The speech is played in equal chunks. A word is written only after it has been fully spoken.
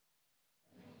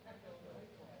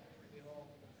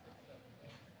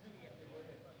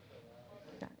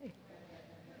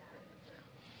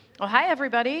Well, hi,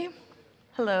 everybody.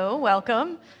 Hello,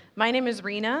 welcome. My name is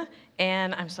Rena,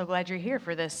 and I'm so glad you're here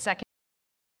for this second.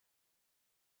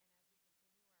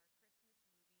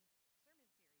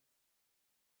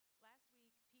 Last week,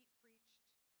 Pete preached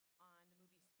on the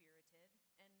movie Spirited,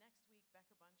 and next week,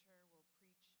 Becca Buncher will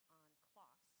preach on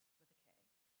Kloss with a K,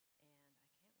 and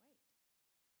I can't wait.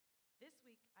 This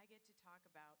week, I get to talk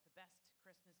about the best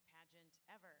Christmas pageant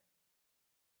ever.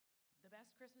 The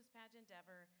Best Christmas Pageant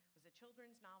Ever was a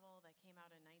children's novel that came out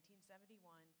in 1971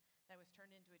 that was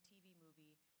turned into a TV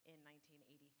movie in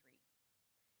 1983.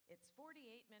 It's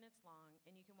 48 minutes long,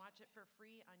 and you can watch it for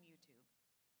free on YouTube.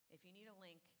 If you need a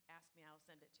link, ask me, I'll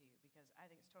send it to you because I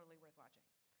think it's totally worth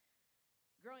watching.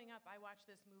 Growing up, I watched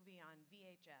this movie on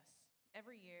VHS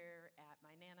every year at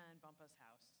my Nana and Bumpa's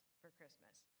house for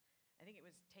Christmas. I think it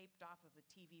was taped off of a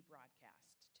TV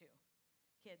broadcast, too.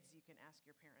 Kids, you can ask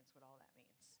your parents what all that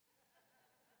means.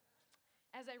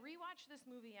 As I rewatched this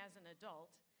movie as an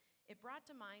adult, it brought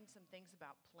to mind some things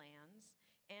about plans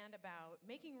and about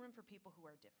making room for people who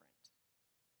are different.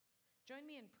 Join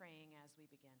me in praying as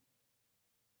we begin.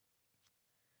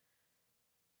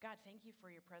 God, thank you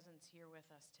for your presence here with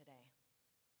us today.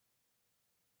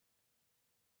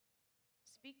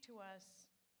 Speak to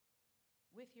us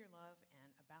with your love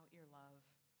and about your love,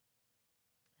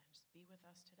 and just be with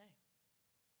us today.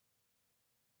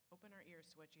 Open our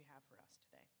ears to what you have for us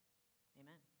today.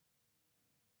 Amen.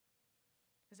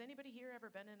 Has anybody here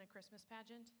ever been in a Christmas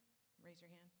pageant? Raise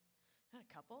your hand. Had a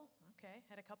couple, okay.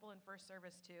 Had a couple in first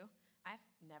service too. I've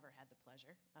never had the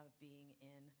pleasure of being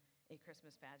in a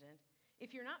Christmas pageant.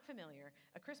 If you're not familiar,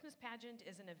 a Christmas pageant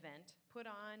is an event put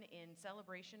on in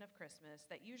celebration of Christmas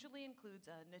that usually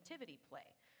includes a nativity play,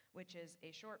 which is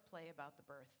a short play about the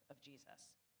birth of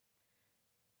Jesus.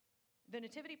 The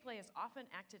nativity play is often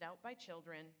acted out by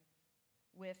children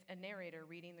with a narrator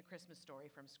reading the Christmas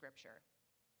story from Scripture.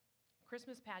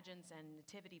 Christmas pageants and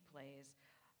nativity plays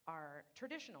are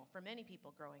traditional for many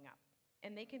people growing up,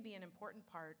 and they can be an important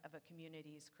part of a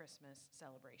community's Christmas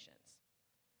celebrations.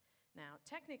 Now,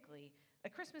 technically, a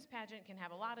Christmas pageant can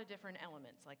have a lot of different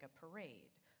elements, like a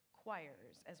parade,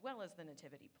 choirs, as well as the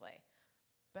nativity play.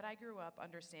 But I grew up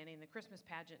understanding the Christmas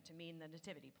pageant to mean the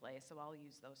nativity play, so I'll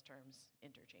use those terms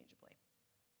interchangeably.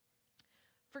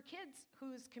 For kids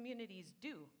whose communities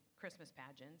do Christmas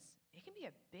pageants, it can be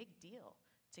a big deal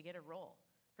to get a role.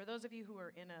 For those of you who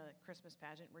are in a Christmas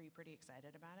pageant, were you pretty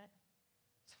excited about it?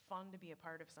 It's fun to be a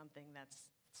part of something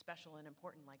that's special and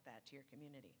important like that to your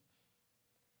community.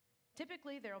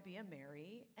 Typically, there'll be a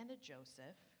Mary and a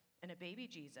Joseph and a baby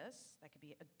Jesus. That could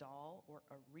be a doll or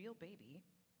a real baby.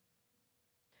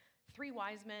 3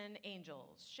 wise men,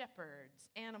 angels, shepherds,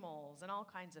 animals, and all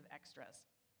kinds of extras.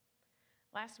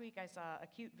 Last week, I saw a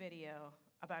cute video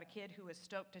about a kid who was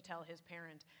stoked to tell his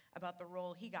parent about the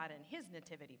role he got in his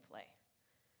nativity play.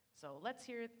 So let's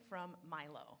hear it from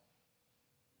Milo.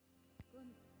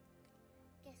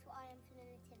 Guess what I am for the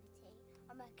nativity?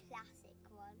 I'm a classic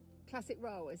one. Classic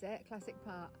role, is it? Classic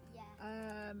part?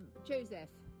 Yeah. Joseph.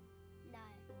 No.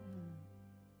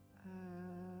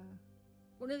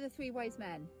 One of the 3 wise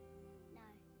men.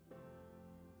 No.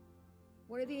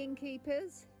 One of the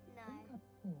innkeepers. No.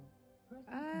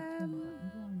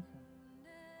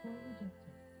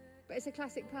 But it's a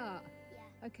classic part.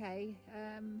 Yeah. Okay.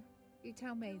 You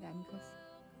tell me then, because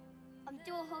I'm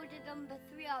door holder number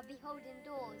 3. I'll be holding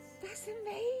doors. that's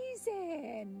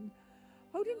amazing.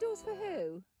 Holding doors for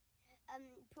who?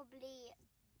 Probably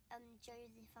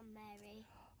Joseph and Mary.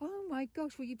 Oh my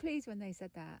gosh, were you pleased when they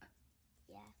said that?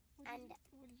 Yeah. What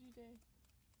did you do?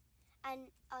 And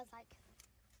I was like,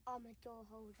 I'm a door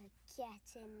holder.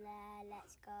 Get in there.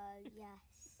 Let's go.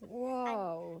 Yes.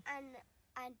 Whoa.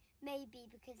 And maybe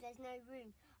because there's no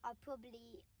room, I'll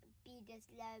probably be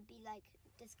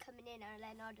just coming in, and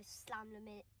then I'll just slam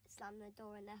the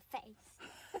door in their face.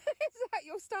 Is that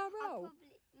your star role?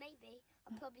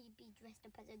 I'll probably be dressed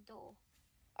up as a door.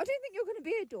 I don't think you're going to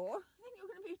be a door. I think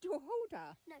you're going to be a door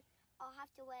holder. No, I'll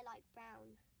have to wear like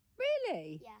brown.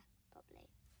 Really? Yeah, probably.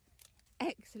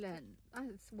 Excellent.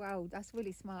 That's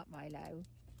really smart, Milo.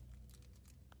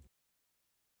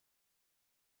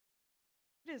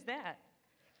 What is that?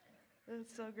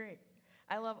 That's so great.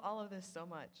 I love all of this so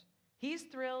much. He's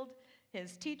thrilled.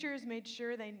 His teachers made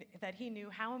sure that he knew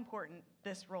how important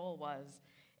this role was.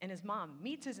 And his mom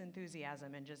meets his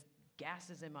enthusiasm and just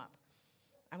gasses him up.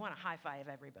 I want to high five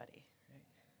everybody. Right?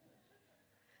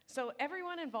 So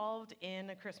everyone involved in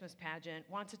a Christmas pageant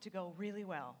wants it to go really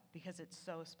well because it's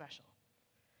so special.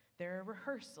 There are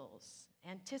rehearsals,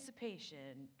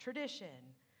 anticipation,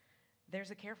 tradition.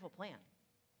 There's a careful plan.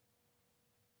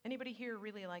 Anybody here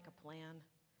really like a plan?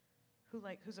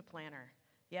 Who's a planner?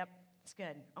 Yep, It's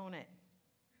good. Own it.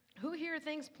 Who here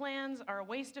thinks plans are a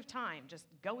waste of time? Just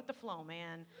go with the flow,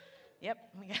 man. Yep.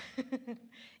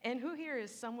 And who here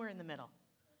is somewhere in the middle?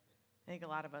 I think a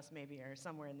lot of us maybe are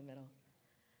somewhere in the middle.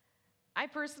 I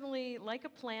personally like a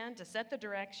plan to set the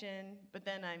direction, but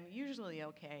then I'm usually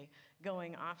okay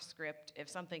going off script if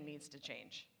something needs to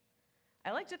change.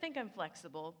 I like to think I'm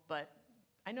flexible, but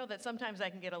I know that sometimes I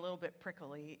can get a little bit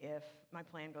prickly if my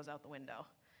plan goes out the window.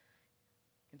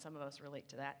 Can some of us relate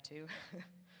to that too?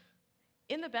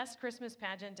 In the best Christmas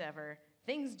pageant ever,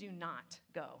 things do not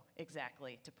go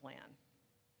exactly to plan.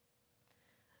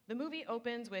 The movie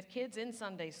opens with kids in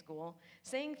Sunday school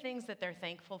saying things that they're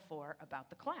thankful for about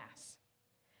the class.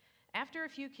 After a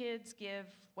few kids give,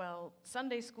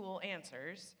 Sunday school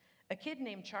answers, a kid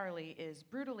named Charlie is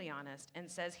brutally honest and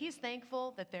says he's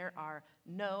thankful that there are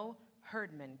no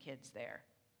Herdman kids there.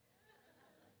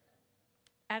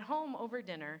 At home over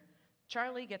dinner,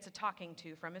 Charlie gets a talking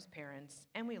to from his parents,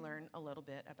 and we learn a little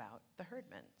bit about the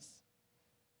Herdmans.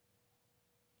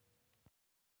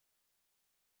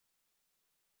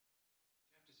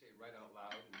 You have to say it right out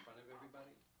loud in front of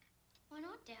everybody? Why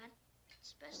not, Dad?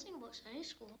 It's the best thing about Sunday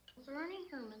school. There aren't any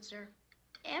Hermans there.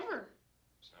 Ever.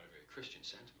 It's not a very Christian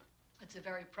sentiment. It's a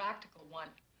very practical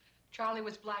one. Charlie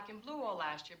was black and blue all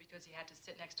last year because he had to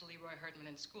sit next to Leroy Herdman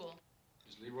in school.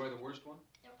 Is Leroy the worst one?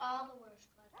 They're all the worst,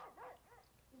 Bud.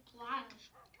 Gladys.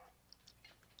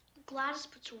 Gladys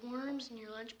puts worms in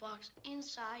your lunchbox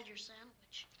inside your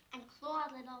sandwich. And claw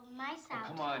little mice Oh, out.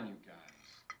 come on, you guys.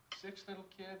 6 little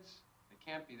kids? They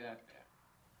can't be that bad.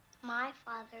 My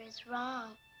father is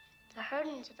wrong. The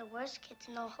Herdmans are the worst kids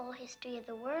in the whole history of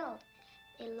the world.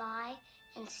 They lie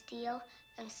and steal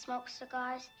and smoke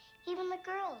cigars, even the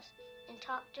girls, and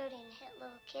talk dirty and hit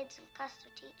little kids and cuss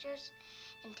their teachers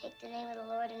and take the name of the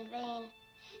Lord in vain.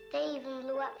 They even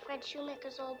blew up Fred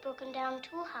Shoemaker's old broken-down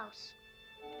tool house.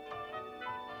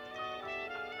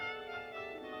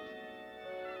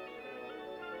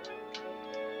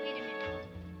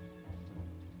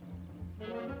 Wait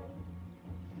a minute.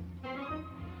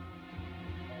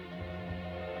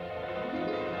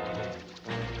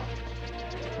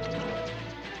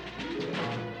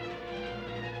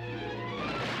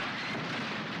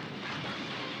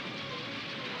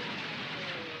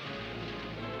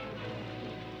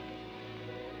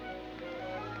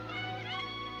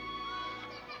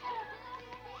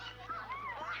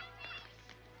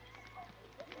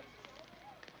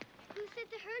 Who said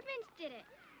the Herdmans did it?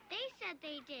 They said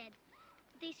they did.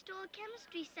 They stole a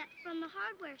chemistry set from the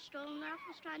hardware store and Ralph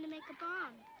was trying to make a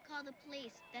bomb. Call the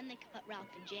police, then they can put Ralph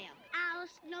in jail.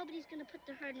 Alice, nobody's gonna put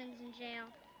the Herdmans in jail.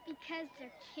 Because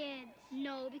they're kids.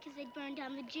 No, because they'd burn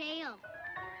down the jail.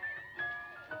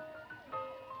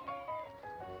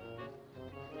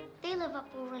 They live up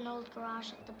over an old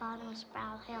garage at the bottom of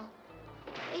Sproul Hill.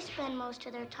 They spend most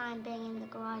of their time banging the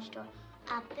garage door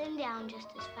up and down just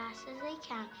as fast as they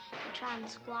can to try and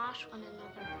squash one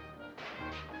another.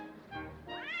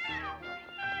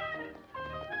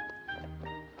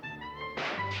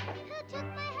 Who took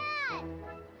my hat?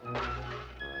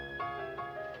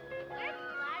 Where did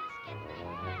Gladys get the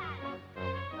hat?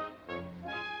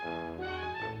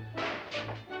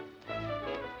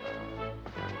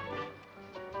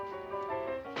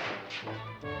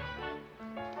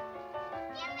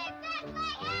 Give me back my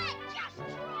hat! Just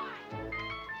try!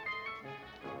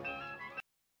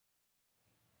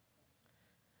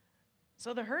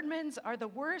 So the Herdmans are the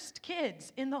worst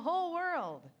kids in the whole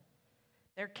world.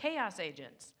 They're chaos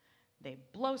agents. They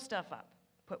blow stuff up,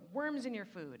 put worms in your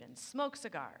food, and smoke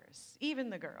cigars, even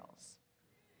the girls.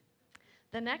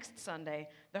 The next Sunday,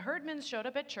 the Herdmans showed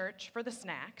up at church for the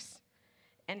snacks,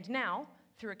 and now,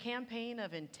 through a campaign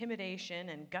of intimidation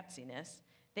and gutsiness,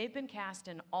 they've been cast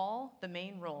in all the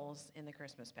main roles in the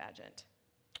Christmas pageant.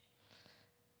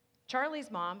 Charlie's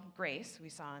mom, Grace, we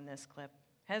saw in this clip,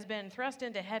 has been thrust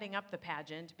into heading up the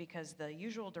pageant because the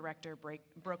usual director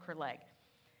broke her leg.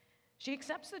 She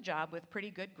accepts the job with pretty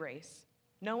good grace,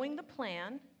 knowing the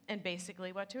plan and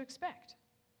basically what to expect.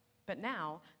 But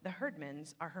now, the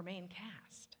Herdmans are her main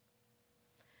cast.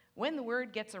 When the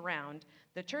word gets around,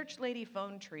 the church lady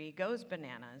phone tree goes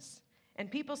bananas, and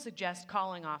people suggest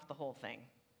calling off the whole thing.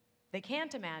 They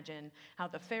can't imagine how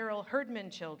the feral Herdman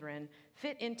children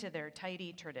fit into their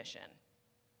tidy tradition.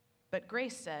 But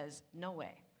Grace says, no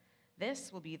way.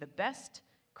 This will be the best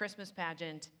Christmas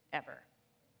pageant ever.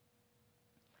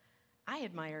 I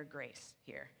admire Grace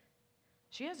here.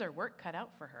 She has her work cut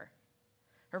out for her.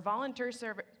 Her volunteer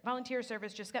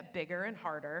service just got bigger and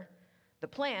harder. The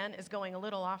plan is going a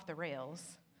little off the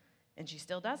rails, and she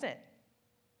still does it.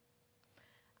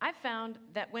 I've found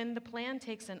that when the plan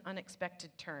takes an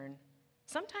unexpected turn,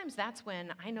 sometimes that's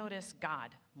when I notice God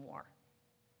more.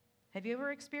 Have you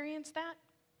ever experienced that?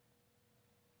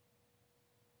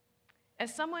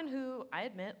 As someone who, I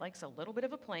admit, likes a little bit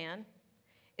of a plan,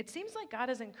 it seems like God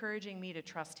is encouraging me to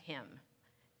trust him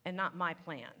and not my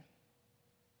plan.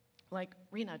 Like,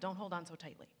 Rena, don't hold on so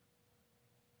tightly.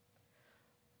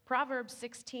 Proverbs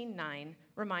 16:9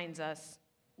 reminds us,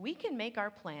 we can make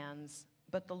our plans,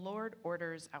 but the Lord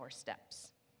orders our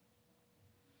steps.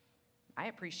 I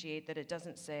appreciate that it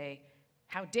doesn't say,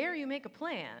 how dare you make a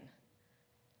plan?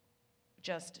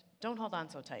 Just don't hold on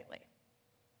so tightly.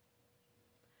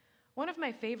 One of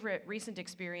my favorite recent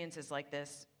experiences like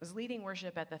this was leading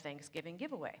worship at the Thanksgiving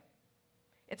giveaway.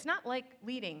 It's not like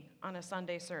leading on a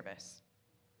Sunday service.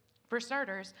 For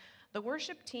starters, the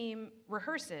worship team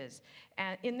rehearses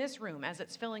in this room as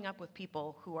it's filling up with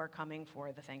people who are coming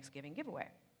for the Thanksgiving giveaway.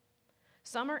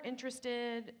 Some are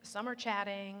interested, some are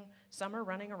chatting, some are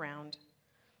running around.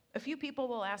 A few people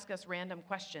will ask us random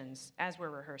questions as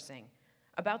we're rehearsing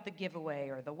about the giveaway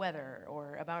or the weather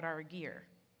or about our gear.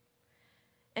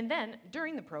 And then,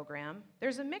 during the program,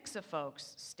 there's a mix of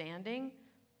folks standing,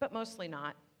 but mostly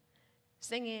not,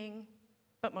 singing,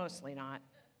 but mostly not,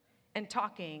 and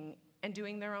talking and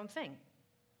doing their own thing.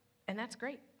 And that's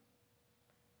great.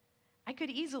 I could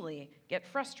easily get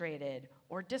frustrated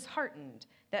or disheartened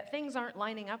that things aren't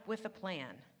lining up with a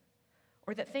plan,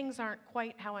 or that things aren't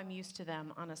quite how I'm used to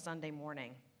them on a Sunday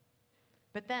morning.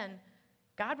 But then,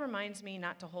 God reminds me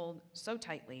not to hold so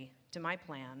tightly to my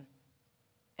plan,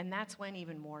 and that's when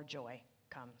even more joy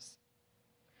comes.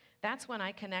 That's when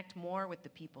I connect more with the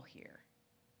people here.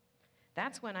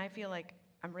 That's when I feel like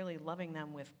I'm really loving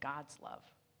them with God's love.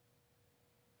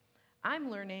 I'm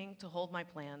learning to hold my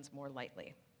plans more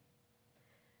lightly.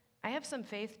 I have some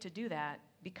faith to do that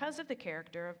because of the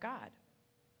character of God.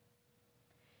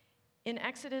 In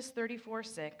Exodus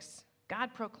 34:6,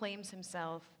 God proclaims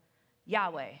himself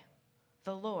Yahweh,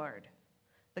 the Lord,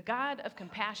 the God of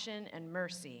compassion and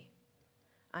mercy.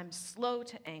 I'm slow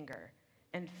to anger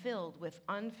and filled with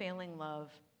unfailing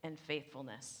love and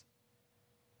faithfulness.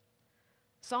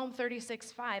 Psalm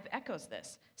 36:5 echoes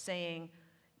this, saying,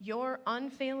 your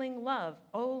unfailing love,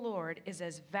 O Lord, is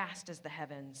as vast as the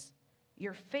heavens.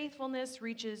 Your faithfulness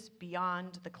reaches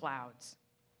beyond the clouds.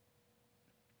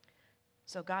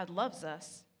 So God loves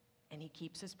us, and he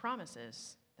keeps his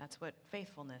promises. That's what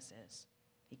faithfulness is.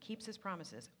 He keeps his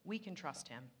promises. We can trust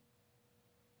him.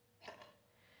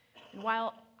 And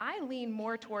while I lean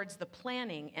more towards the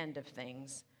planning end of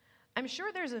things, I'm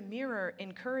sure there's a mirror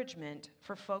encouragement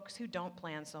for folks who don't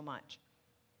plan so much.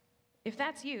 If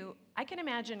that's you, I can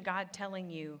imagine God telling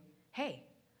you, hey,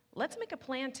 let's make a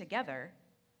plan together,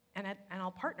 and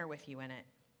I'll partner with you in it.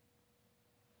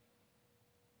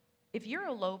 If you're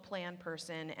a low plan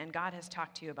person and God has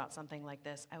talked to you about something like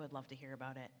this, I would love to hear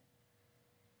about it.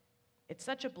 It's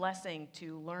such a blessing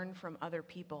to learn from other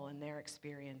people and their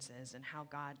experiences and how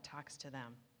God talks to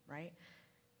them, right?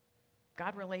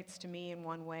 God relates to me in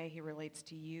one way, he relates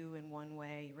to you in one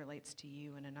way, he relates to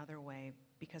you in another way,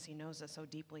 because he knows us so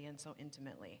deeply and so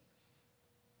intimately.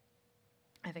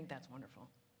 I think that's wonderful.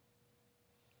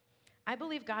 I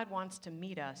believe God wants to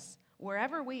meet us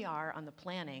wherever we are on the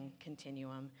planning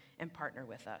continuum and partner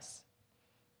with us.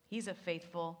 He's a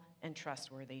faithful and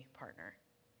trustworthy partner.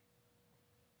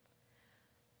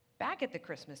 Back at the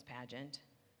Christmas pageant,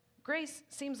 Grace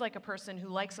seems like a person who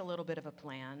likes a little bit of a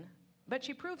plan, but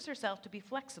she proves herself to be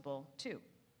flexible, too.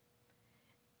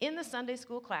 In the Sunday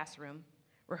school classroom,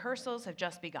 rehearsals have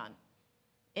just begun.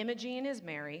 Imogene is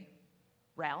Mary,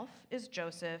 Ralph is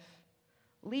Joseph,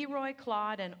 Leroy,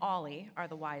 Claude, and Ollie are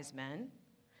the wise men,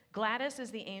 Gladys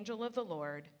is the angel of the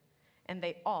Lord, and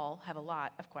they all have a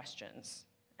lot of questions,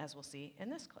 as we'll see in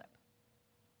this clip.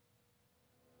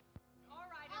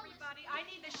 I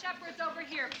need the shepherds over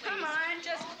here, please. Come on.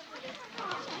 Just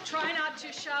try not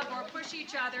to shove or push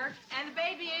each other. And the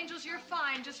baby angels, you're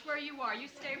fine just where you are. You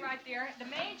stay right there. The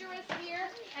manger is here,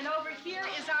 and over here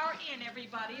is our inn,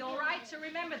 everybody, all right? So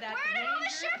remember that. Where did all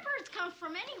the shepherds come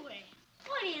from anyway?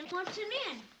 What inn? What's an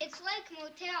inn? It's like a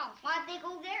motel. Why'd they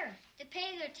go there? To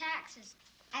pay their taxes.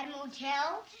 At a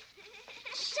motel?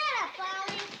 Shut up,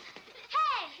 Ollie.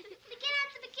 Hey, begin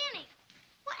at the beginning.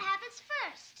 What happens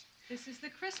first? This is the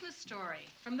Christmas story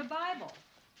from the Bible,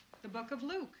 the book of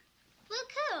Luke.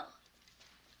 Luke who?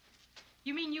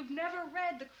 You mean you've never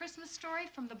read the Christmas story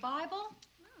from the Bible?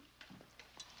 No.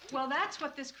 Well, that's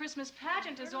what this Christmas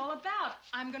pageant is all about.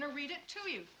 I'm going to read it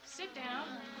to you. Sit down.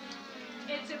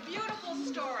 It's a beautiful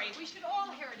story. We should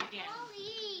all hear it again.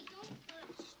 Ollie,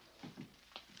 don't push.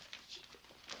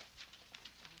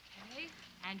 Okay.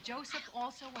 And Joseph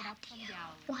also went up from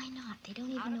Galilee. Why not? They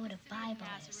don't even know what a Bible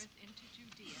is. Into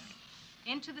Judea,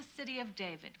 into the city of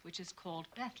David, which is called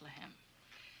Bethlehem,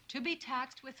 to be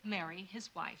taxed with Mary,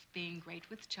 his wife, being great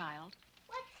with child.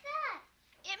 What's that?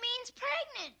 It means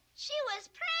pregnant. She was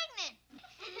pregnant.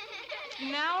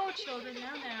 Now, children,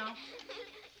 now.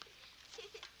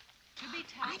 To be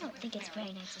taxed I don't think it's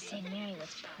very nice to say Mary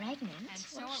was pregnant. And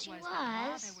so Well, it she was that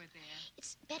while was. they were there,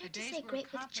 It's better the to days say were great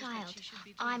with accomplished that child. she should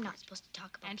be I'm delivered. not supposed to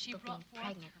talk about And she people being brought forth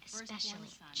pregnant, her firstborn especially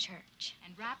son. in church.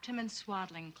 and wrapped him in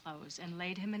swaddling clothes and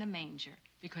laid him in a manger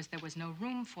because there was no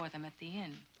room for them at the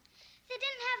inn. They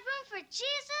didn't have room for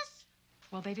Jesus?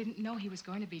 Well, they didn't know he was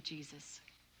going to be Jesus.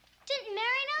 Didn't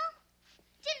Mary know?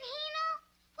 Didn't he know?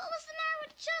 What was the matter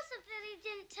with Joseph that he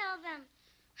didn't tell them?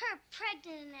 Her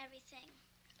pregnant and everything.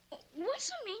 What's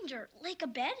a manger? Like a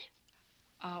bed?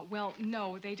 Well,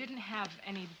 no, they didn't have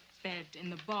any bed in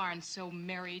the barn, so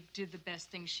Mary did the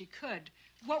best thing she could.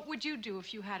 What would you do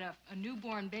if you had a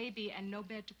newborn baby and no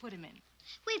bed to put him in?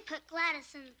 We put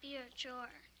Gladys in the bureau drawer.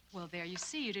 Well, there you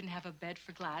see, you didn't have a bed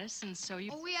for Gladys, and so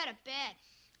you... Oh, we had a bed.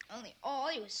 Only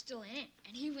Ollie was still in it,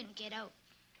 and he wouldn't get out.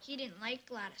 He didn't like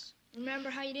Gladys. Remember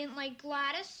how you didn't like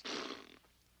Gladys?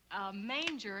 A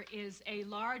manger is a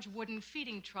large wooden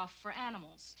feeding trough for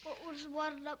animals. What was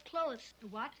wadded up clothes?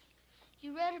 What?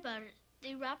 You read about it.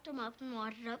 They wrapped them up in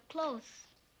wadded up clothes.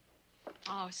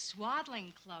 Oh,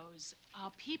 swaddling clothes.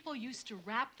 People used to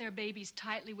wrap their babies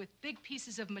tightly with big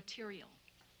pieces of material.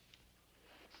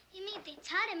 You mean they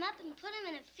tied him up and put him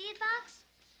in a feed box?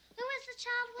 Where was the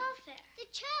child welfare? The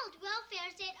child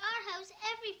welfare's at our house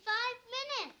every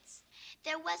 5 minutes.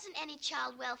 There wasn't any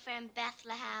child welfare in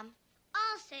Bethlehem.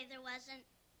 I'll say there wasn't.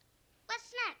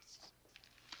 What's next?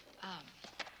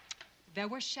 There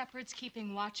were shepherds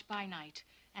keeping watch by night,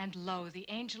 and lo, the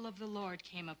angel of the Lord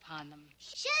came upon them.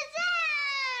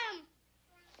 Shazam!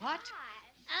 What? Out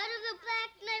of the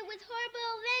black night with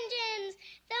horrible vengeance,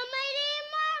 the mighty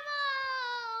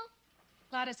Marvel!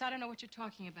 Gladys, I don't know what you're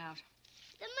talking about.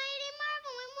 The mighty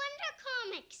Marvel in Wonder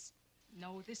Comics.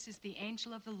 No, this is the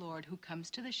angel of the Lord who comes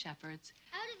to the shepherds.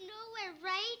 Out of nowhere,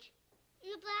 right? In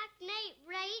the black night,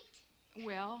 right?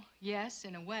 Well, yes,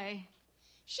 in a way.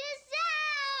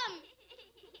 Shazam!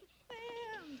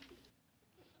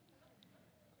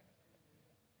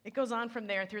 It goes on from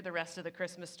there through the rest of the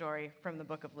Christmas story from the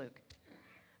book of Luke.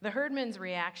 The herdman's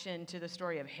reaction to the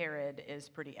story of Herod is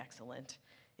pretty excellent.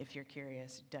 If you're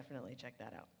curious, definitely check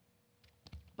that out.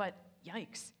 But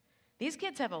yikes, these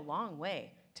kids have a long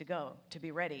way to go to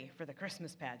be ready for the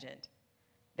Christmas pageant.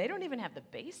 They don't even have the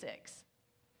basics.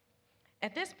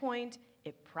 At this point,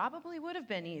 it probably would have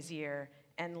been easier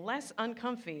and less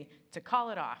uncomfy to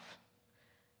call it off.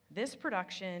 This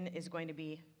production is going to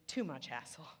be too much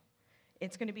hassle.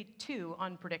 It's going to be too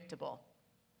unpredictable.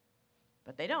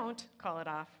 But they don't call it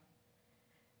off.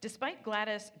 Despite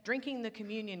Gladys drinking the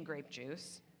communion grape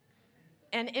juice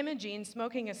and Imogene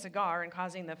smoking a cigar and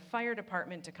causing the fire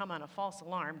department to come on a false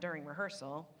alarm during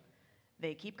rehearsal,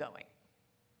 they keep going.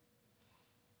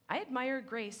 I admire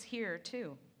Grace here,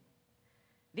 too.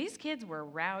 These kids were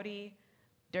rowdy,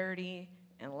 dirty,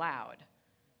 and loud.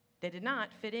 They did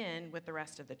not fit in with the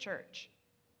rest of the church.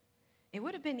 It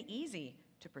would have been easy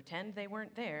to pretend they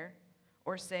weren't there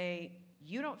or say,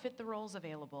 "You don't fit the roles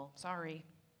available, sorry."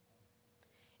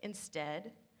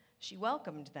 Instead, she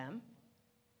welcomed them,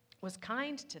 was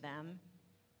kind to them,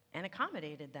 and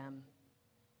accommodated them.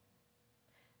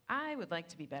 I would like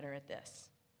to be better at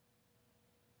this.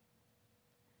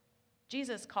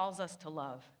 Jesus calls us to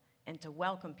love and to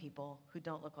welcome people who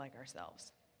don't look like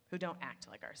ourselves, who don't act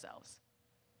like ourselves.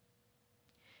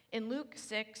 In Luke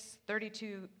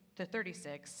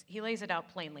 6:32-36, he lays it out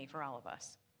plainly for all of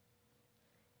us.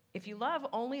 If you love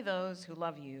only those who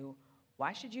love you,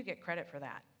 why should you get credit for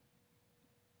that?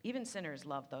 Even sinners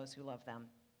love those who love them.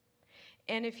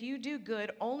 And if you do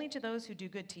good only to those who do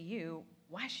good to you,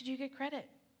 why should you get credit?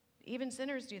 Even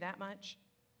sinners do that much.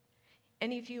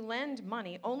 And if you lend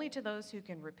money only to those who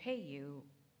can repay you,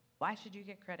 why should you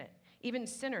get credit? Even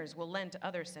sinners will lend to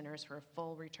other sinners for a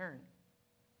full return.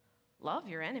 Love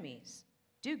your enemies.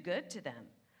 Do good to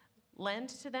them. Lend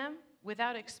to them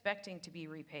without expecting to be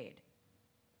repaid.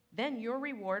 Then your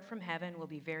reward from heaven will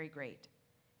be very great,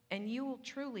 and you will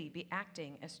truly be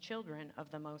acting as children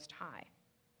of the Most High.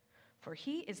 For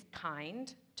he is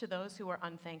kind to those who are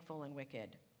unthankful and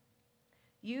wicked.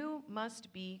 You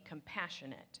must be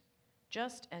compassionate,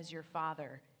 just as your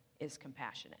Father is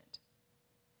compassionate.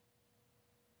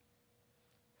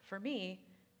 For me,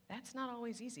 that's not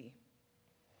always easy.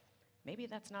 Maybe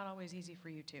that's not always easy for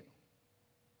you too.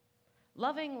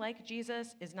 Loving like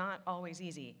Jesus is not always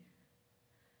easy.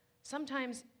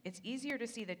 Sometimes it's easier to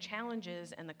see the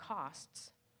challenges and the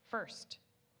costs first.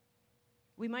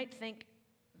 We might think,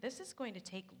 this is going to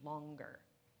take longer.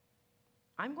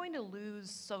 I'm going to lose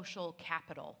social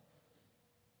capital.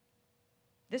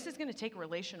 This is going to take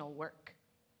relational work.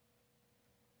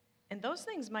 And those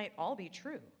things might all be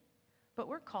true, but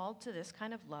we're called to this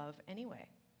kind of love anyway.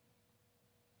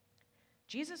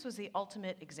 Jesus was the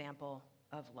ultimate example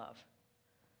of love.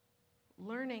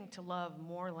 Learning to love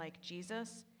more like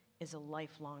Jesus is a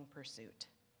lifelong pursuit.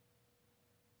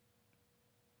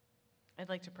 I'd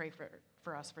like to pray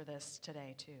for us for this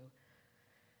today, too.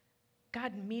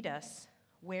 God, meet us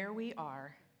where we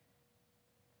are.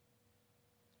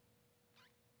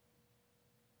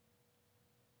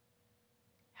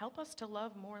 Help us to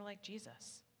love more like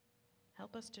Jesus.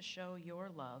 Help us to show your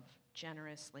love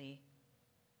generously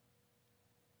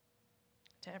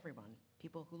to everyone,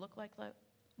 people who look like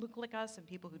us and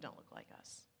people who don't look like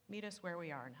us. Meet us where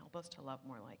we are and help us to love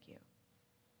more like you.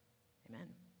 Amen.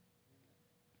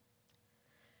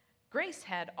 Grace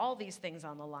had all these things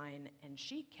on the line, and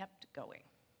she kept going.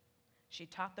 She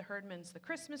taught the herdmans the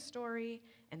Christmas story,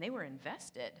 and they were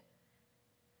invested.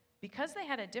 Because they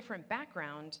had a different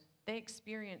background, they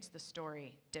experienced the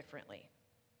story differently.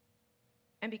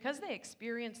 And because they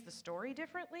experienced the story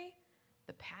differently,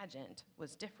 the pageant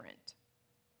was different.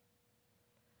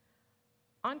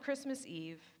 On Christmas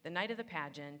Eve, the night of the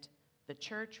pageant, the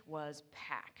church was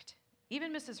packed.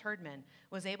 Even Mrs. Herdman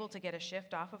was able to get a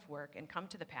shift off of work and come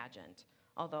to the pageant,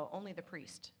 although only the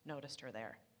priest noticed her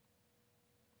there.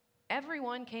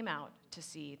 Everyone came out to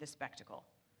see the spectacle.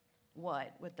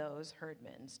 What would those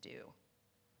herdmans do?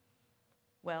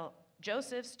 Well,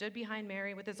 Joseph stood behind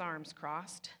Mary with his arms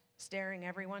crossed, staring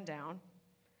everyone down.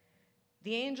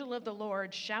 The angel of the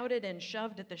Lord shouted and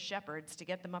shoved at the shepherds to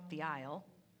get them up the aisle.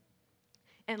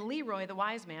 And Leroy, the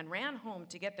wise man, ran home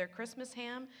to get their Christmas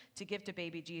ham to give to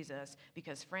baby Jesus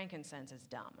because frankincense is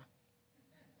dumb.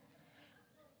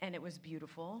 And it was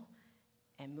beautiful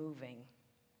and moving.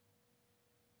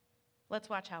 Let's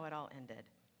watch how it all ended.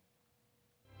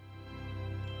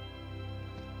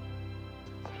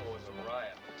 It was a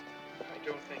riot. I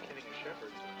don't think hitting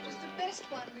shepherds It was the best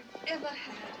one we've ever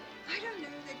had. I don't know,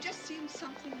 there just seems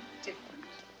something different.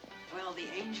 Well, the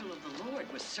angel of the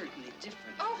Lord was certainly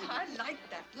different. Oh, I like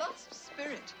that. Lots of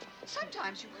spirit.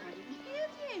 Sometimes you can't even hear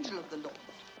the angel of the Lord.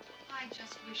 I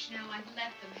just wish now I'd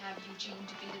let them have Eugene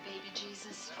to be the baby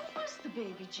Jesus. Who was the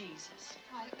baby Jesus?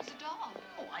 Why, it was a doll.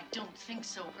 Oh, I don't think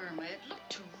so, Irma. It looked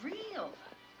too real.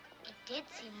 It did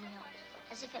seem real,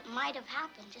 as if it might have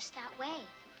happened just that way.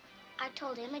 I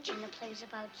told Imogen the play was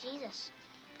about Jesus,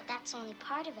 but that's only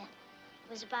part of it.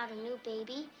 It was about a new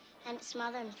baby, and its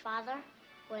mother and father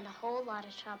were in a whole lot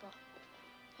of trouble.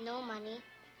 No money,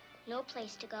 no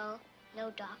place to go,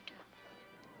 no doctor.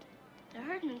 The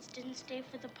herdmans didn't stay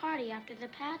for the party after the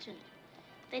pageant.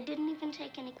 They didn't even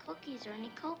take any cookies or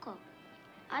any cocoa.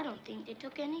 I don't think they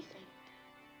took anything.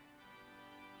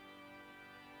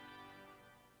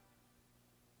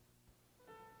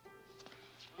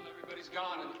 Well, everybody's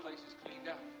gone and the place is cleaned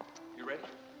up. You ready?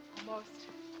 Almost.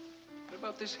 What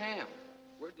about this ham?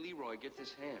 Where'd Leroy get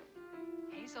this ham?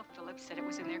 Hazel Phillips said it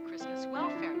was in their Christmas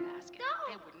welfare basket. No.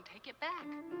 They wouldn't take it back.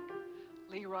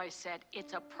 Leroy said,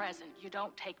 it's a present. You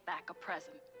don't take back a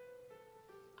present.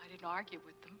 I didn't argue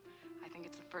with them. I think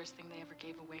it's the first thing they ever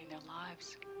gave away in their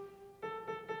lives.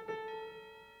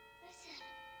 Listen.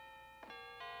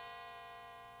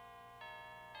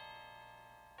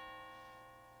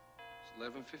 It's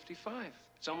 11:55.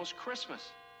 It's almost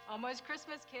Christmas. Almost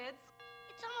Christmas, kids.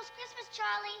 It's almost Christmas,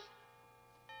 Charlie.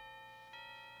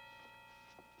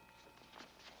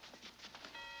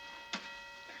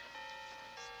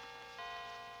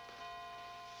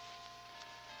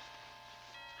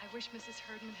 I wish Mrs.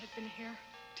 Herdman had been here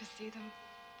to see them.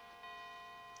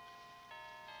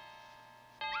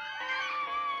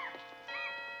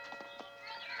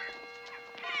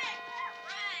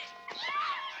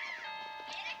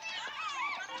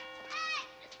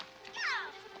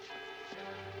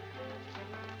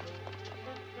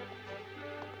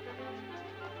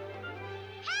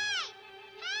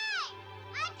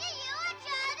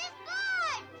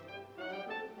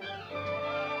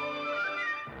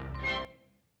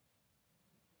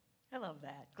 I love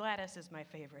that. Gladys is my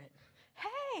favorite.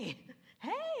 Hey,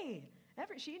 hey.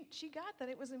 She got that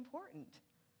it was important.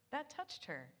 That touched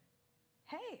her.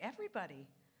 Hey, everybody.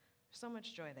 So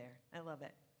much joy there. I love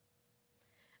it.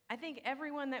 I think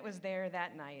everyone that was there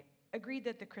that night agreed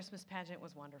that the Christmas pageant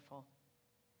was wonderful.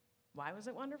 Why was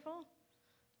it wonderful?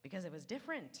 Because it was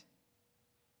different.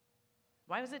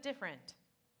 Why was it different?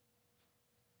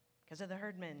 Because of the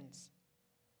herdmans.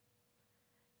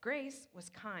 Grace was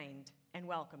kind and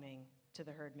welcoming to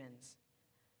the herdmans.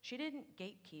 She didn't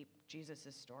gatekeep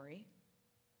Jesus' story.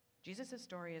 Jesus'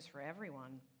 story is for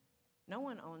everyone. No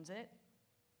one owns it.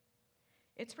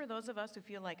 It's for those of us who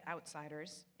feel like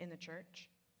outsiders in the church,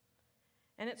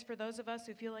 and it's for those of us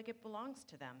who feel like it belongs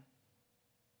to them.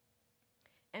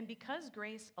 And because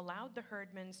Grace allowed the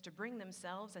Herdmans to bring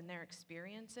themselves and their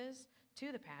experiences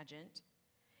to the pageant,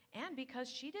 and because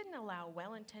she didn't allow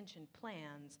well-intentioned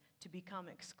plans to become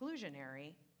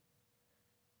exclusionary,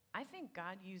 I think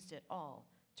God used it all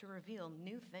to reveal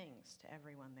new things to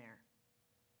everyone there.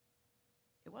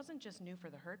 It wasn't just new for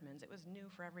the Herdmans, it was new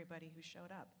for everybody who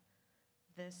showed up.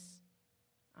 This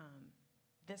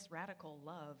radical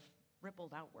love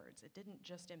rippled outwards. It didn't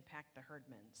just impact the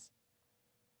Herdmans.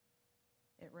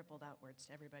 It rippled outwards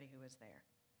to everybody who was there.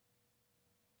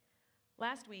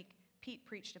 Last week, Pete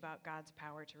preached about God's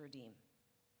power to redeem.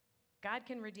 God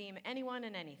can redeem anyone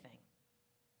and anything.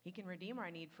 He can redeem our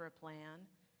need for a plan.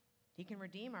 He can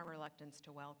redeem our reluctance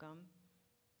to welcome.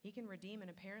 He can redeem an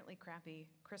apparently crappy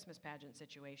Christmas pageant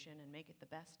situation and make it the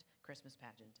best Christmas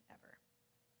pageant ever.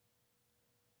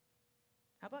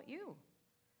 How about you?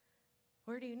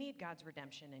 Where do you need God's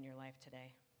redemption in your life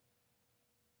today?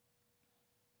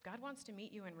 God wants to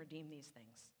meet you and redeem these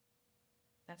things.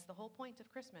 That's the whole point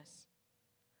of Christmas.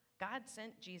 God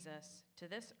sent Jesus to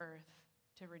this earth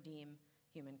to redeem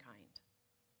humankind.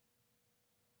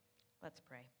 Let's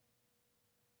pray.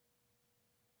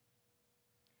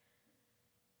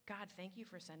 God, thank you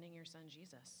for sending your son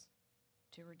Jesus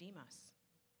to redeem us.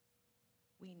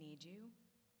 We need you.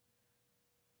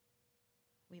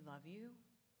 We love you.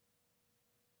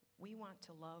 We want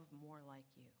to love more like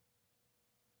you.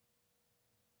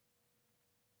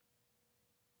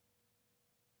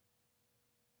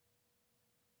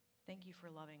 Thank you for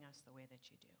loving us the way that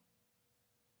you do.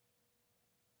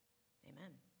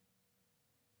 Amen.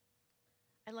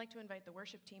 I'd like to invite the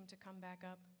worship team to come back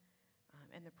up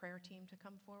and the prayer team to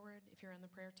come forward. If you're on the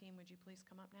prayer team, would you please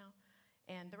come up now?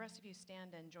 And the rest of you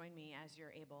stand and join me as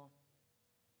you're able.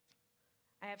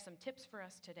 I have some tips for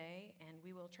us today, and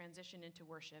we will transition into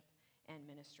worship and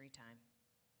ministry time.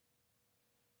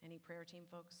 Any prayer team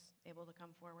folks able to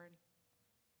come forward?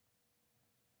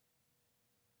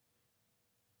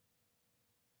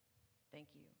 Thank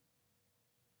you.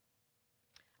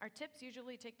 Our tips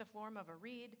usually take the form of a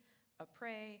read, a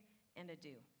pray, and a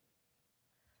do.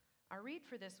 Our read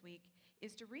for this week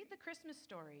is to read the Christmas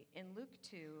story in Luke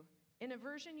 2 in a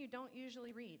version you don't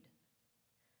usually read.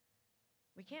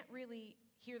 We can't really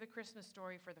hear the Christmas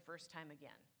story for the first time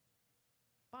again,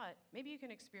 but maybe you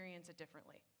can experience it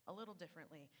differently, a little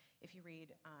differently, if you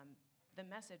read the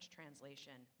Message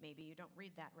translation. Maybe you don't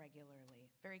read that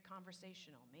regularly. Very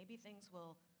conversational. Maybe things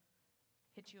will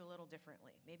hit you a little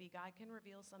differently. Maybe God can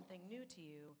reveal something new to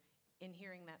you in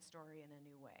hearing that story in a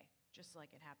new way, just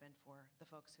like it happened for the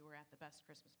folks who were at the best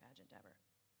Christmas pageant ever.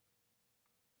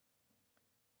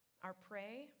 Our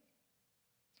pray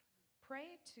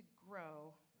to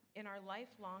grow in our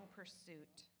lifelong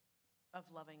pursuit of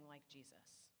loving like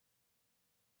Jesus.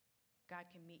 God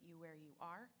can meet you where you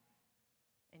are,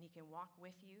 and he can walk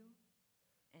with you,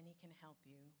 and he can help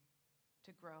you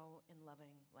to grow in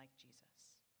loving like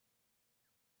Jesus.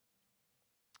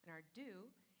 And our do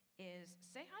is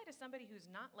say hi to somebody who's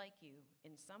not like you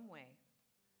in some way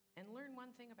and learn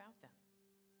one thing about them.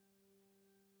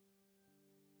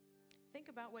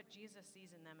 Think about what Jesus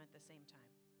sees in them at the same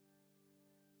time.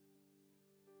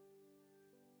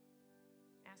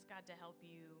 Ask God to help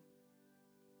you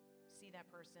see that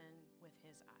person with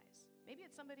his eyes. Maybe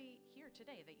it's somebody here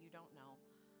today that you don't know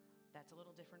that's a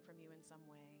little different from you in some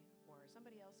way, or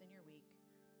somebody else in your week,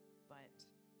 but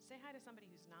say hi to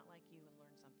somebody who's not like you and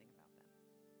learn something about them.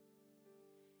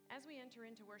 As we enter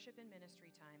into worship and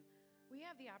ministry time, we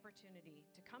have the opportunity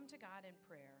to come to God in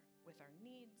prayer with our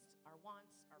needs, our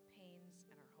wants, our pains,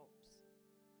 and our hopes.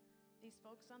 These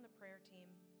folks on the prayer team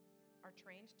are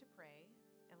trained to pray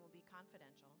and will be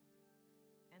confidential,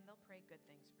 and they'll pray good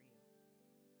things for you.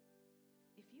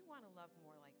 If you want to love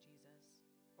more like Jesus,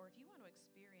 or if you want to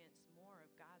experience more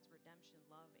of God's redemption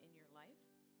love in your life,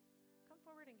 come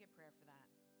forward and get prayer for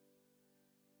that.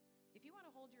 If you want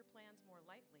to hold your plans more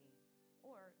lightly,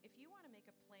 or if you want to make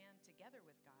a plan together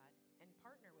with God and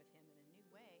partner with him in a new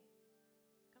way,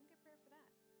 come get prayer for that.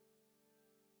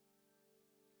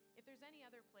 If there's any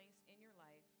other place in your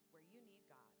life where you need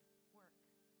God, work,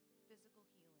 physical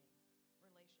healing,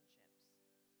 relationships,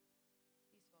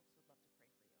 these folks would love to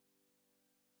pray for you.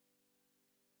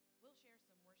 We'll share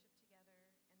some worship together,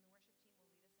 and the worship team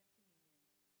will lead us in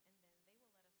communion, and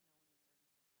then they will let us know when the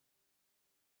service is done. I'd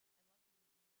love to meet you and chat.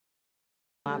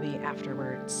 Lobby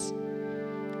afterwards.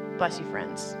 Bless you,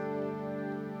 friends.